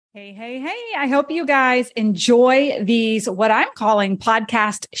Hey, hey, hey. I hope you guys enjoy these, what I'm calling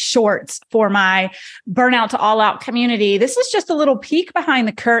podcast shorts for my Burnout to All Out community. This is just a little peek behind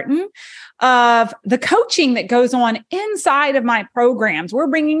the curtain of the coaching that goes on inside of my programs. We're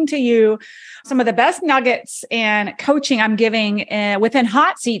bringing to you some of the best nuggets and coaching I'm giving within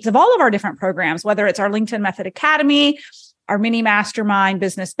hot seats of all of our different programs, whether it's our LinkedIn Method Academy, our mini mastermind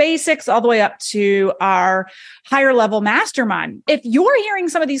business basics, all the way up to our higher level mastermind. If you're hearing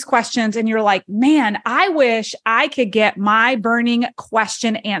some of these questions and you're like, man, I wish I could get my burning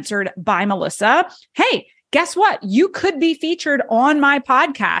question answered by Melissa. Hey, guess what? You could be featured on my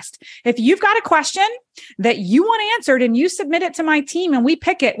podcast. If you've got a question that you want answered and you submit it to my team and we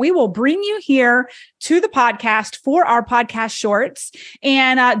pick it, we will bring you here to the podcast for our podcast shorts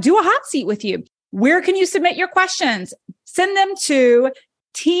and do a hot seat with you. Where can you submit your questions? Send them to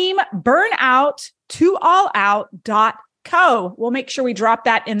teamburnout2allout.co. We'll make sure we drop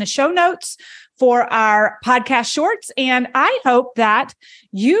that in the show notes for our podcast shorts. And I hope that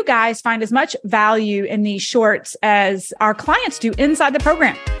you guys find as much value in these shorts as our clients do inside the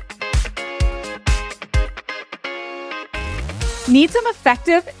program. Need some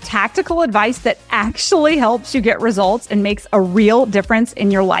effective tactical advice that actually helps you get results and makes a real difference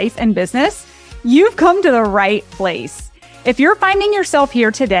in your life and business? You've come to the right place. If you're finding yourself here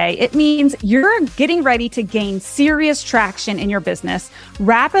today, it means you're getting ready to gain serious traction in your business,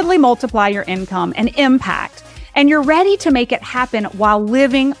 rapidly multiply your income and impact, and you're ready to make it happen while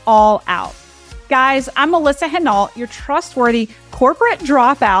living all out. Guys, I'm Melissa Hinault, your trustworthy corporate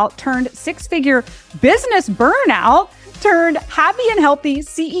dropout turned six-figure business burnout turned happy and healthy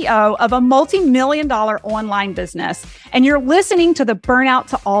CEO of a multi-million-dollar online business. And you're listening to the Burnout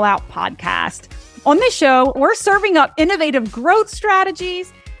to All Out podcast. On this show, we're serving up innovative growth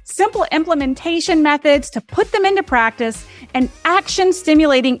strategies, simple implementation methods to put them into practice, and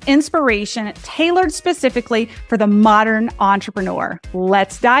action-stimulating inspiration tailored specifically for the modern entrepreneur.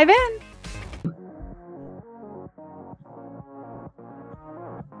 Let's dive in.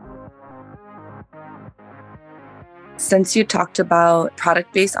 Since you talked about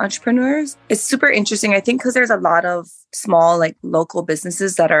product-based entrepreneurs, it's super interesting, I think, because there's a lot of small, local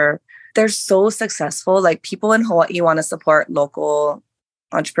businesses they're so successful. People in Hawaii want to support local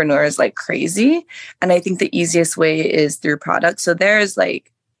entrepreneurs like crazy. And I think the easiest way is through products. So there's a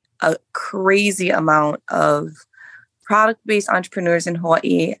crazy amount of product-based entrepreneurs in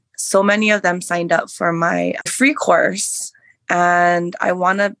Hawaii. So many of them signed up for my free course. And I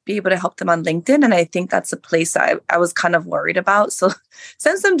want to be able to help them on LinkedIn. And I think that's a place that I was kind of worried about. So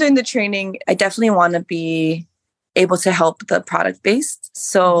since I'm doing the training, I definitely want to be able to help the product-based.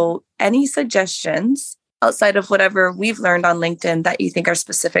 So any suggestions outside of whatever we've learned on LinkedIn that you think are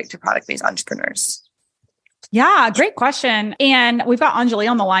specific to product-based entrepreneurs? Yeah, great question. And we've got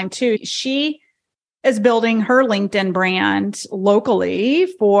Anjali on the line too. She is building her LinkedIn brand locally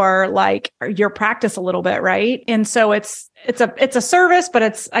for your practice a little bit, right? And so it's a service,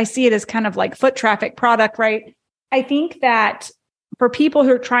 but I see it as kind of like foot traffic product, right? I think that for people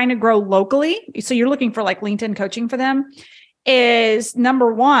who are trying to grow locally, so you're looking for LinkedIn coaching for them, is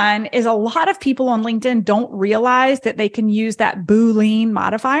number one, is a lot of people on LinkedIn don't realize that they can use that Boolean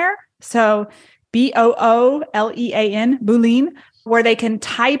modifier. So Boolean, Boolean, where they can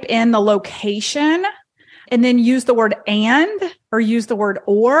type in the location and then use the word and or use the word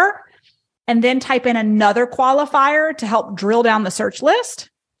or, and then type in another qualifier to help drill down the search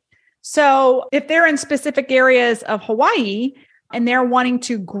list. So if they're in specific areas of Hawaii and they're wanting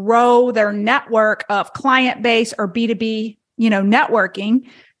to grow their network of client base or B2B, networking,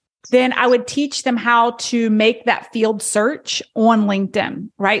 then I would teach them how to make that field search on LinkedIn,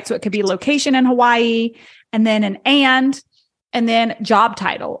 right? So it could be location in Hawaii and then and then job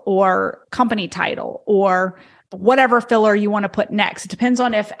title or company title or whatever filler you want to put next. It depends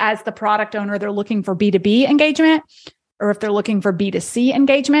on if, as the product owner, they're looking for B2B engagement or if they're looking for B2C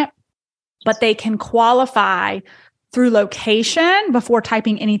engagement, but they can qualify through location before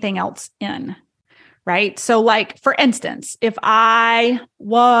typing anything else in, right? So for instance, if I'm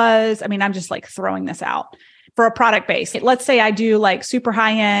just throwing this out for a product base. Let's say I do super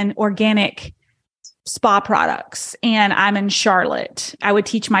high-end organic spa products and I'm in Charlotte. I would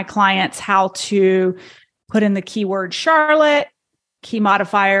teach my clients how to put in the keyword Charlotte, key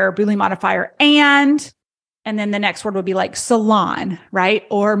modifier, Boolean modifier, and then the next word would be salon, right?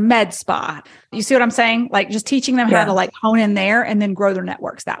 Or med spa. You see what I'm saying? Just teaching them how to hone in there and then grow their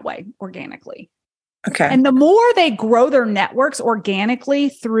networks that way organically. Okay. And the more they grow their networks organically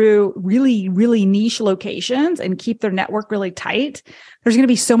through really, really niche locations and keep their network really tight, there's going to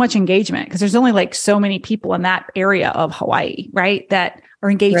be so much engagement because there's only like so many people in that area of Hawaii, right? That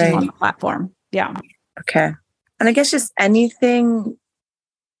are engaging on the platform. Yeah. Okay. And I guess just anything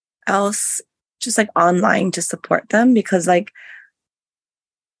else, just like online to support them, because like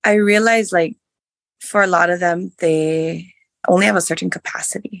I realize like for a lot of them, they only have a certain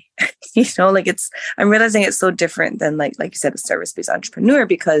capacity. Like I'm realizing it's so different than like you said, a service-based entrepreneur,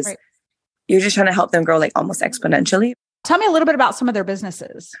 because you're just trying to help them grow like almost exponentially. Tell me a little bit about some of their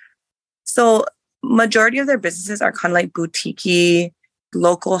businesses. So majority of their businesses are kind of like boutique-y,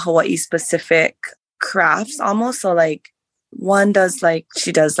 local Hawaii specific crafts almost. So like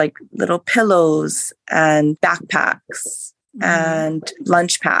she does like little pillows and backpacks and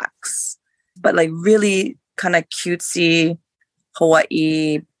lunch packs, but like really kind of cutesy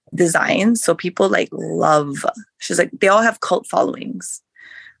Hawaii designs. So people like love, she's like, they all have cult followings.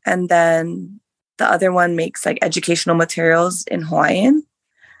 And then the other one makes like educational materials in Hawaiian.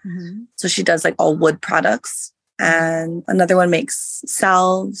 Mm-hmm. So she does like all wood products. And another one makes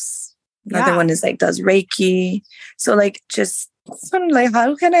salves. Another one is like does Reiki. So like just sort of like,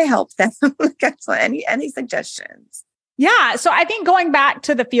 how can I help them? So any suggestions? Yeah. So I think going back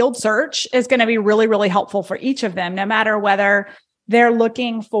to the field search is going to be really, really helpful for each of them, no matter whether they're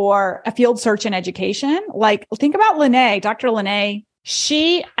looking for a field search in education. Like think about Lene, Dr. Lene.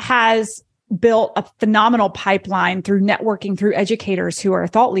 She has built a phenomenal pipeline through networking through educators who are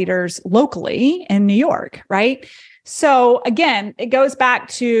thought leaders locally in New York, right? So again, it goes back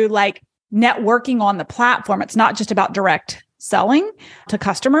to like networking on the platform. It's not just about direct selling to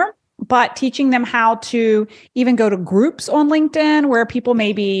customer, but teaching them how to even go to groups on LinkedIn where people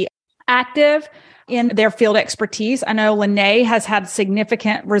may be active in their field expertise. I know Lene has had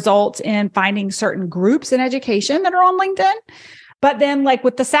significant results in finding certain groups in education that are on LinkedIn. But then like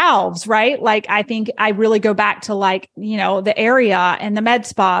with the salves, right? Like I think I really go back to like, the area and the med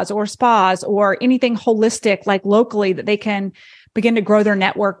spas or anything holistic, like locally that they can begin to grow their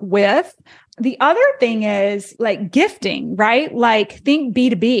network with. The other thing is like gifting, right? Like think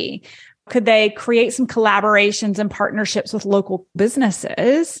B2B. Could they create some collaborations and partnerships with local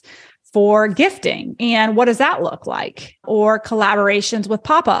businesses for gifting? And what does that look like? Or collaborations with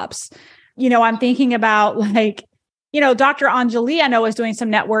pop-ups. I'm thinking about like, Dr. Anjali, I know, is doing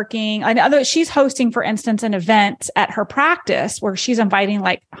some networking. I know she's hosting, for instance, an event at her practice where she's inviting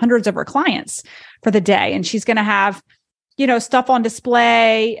like hundreds of her clients for the day. And she's going to have, stuff on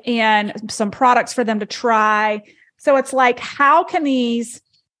display and some products for them to try. So it's like, how can these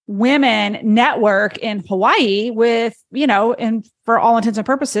women network in Hawaii with, and for all intents and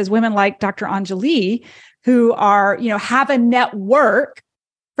purposes, women like Dr. Anjali, who are, have a network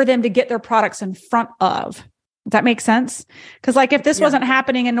for them to get their products in front of. Does that make sense? Because like if this wasn't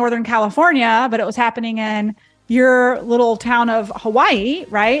happening in Northern California, but it was happening in your little town of Hawaii,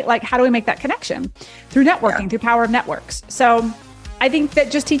 right? Like how do we make that connection? Through networking, through power of networks. So I think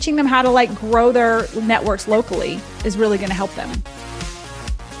that just teaching them how to like grow their networks locally is really going to help them.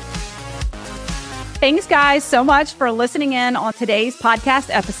 Thanks guys so much for listening in on today's podcast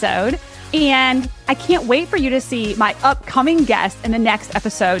episode. And I can't wait for you to see my upcoming guest in the next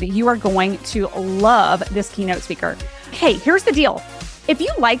episode. You are going to love this keynote speaker. Hey, here's the deal. If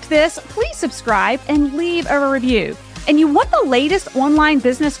you liked this, please subscribe and leave a review. And you want the latest online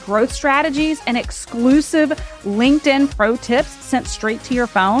business growth strategies and exclusive LinkedIn pro tips sent straight to your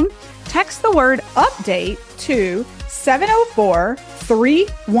phone? Text the word update to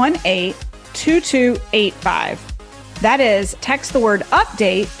 704-318-2285. That is, text the word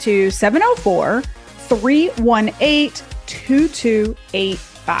update to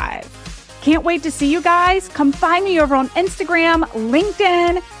 704-318-2285. Can't wait to see you guys. Come find me over on Instagram,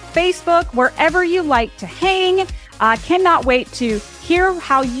 LinkedIn, Facebook, wherever you like to hang. Cannot wait to hear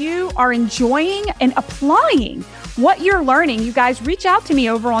how you are enjoying and applying what you're learning. You guys reach out to me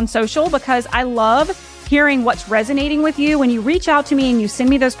over on social because I love hearing what's resonating with you. When you reach out to me and you send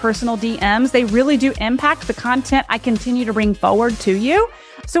me those personal DMs, they really do impact the content I continue to bring forward to you.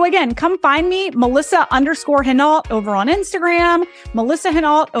 So again, come find me, Melissa_Hinault over on Instagram, Melissa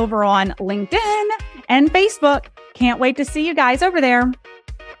Hinault over on LinkedIn and Facebook. Can't wait to see you guys over there.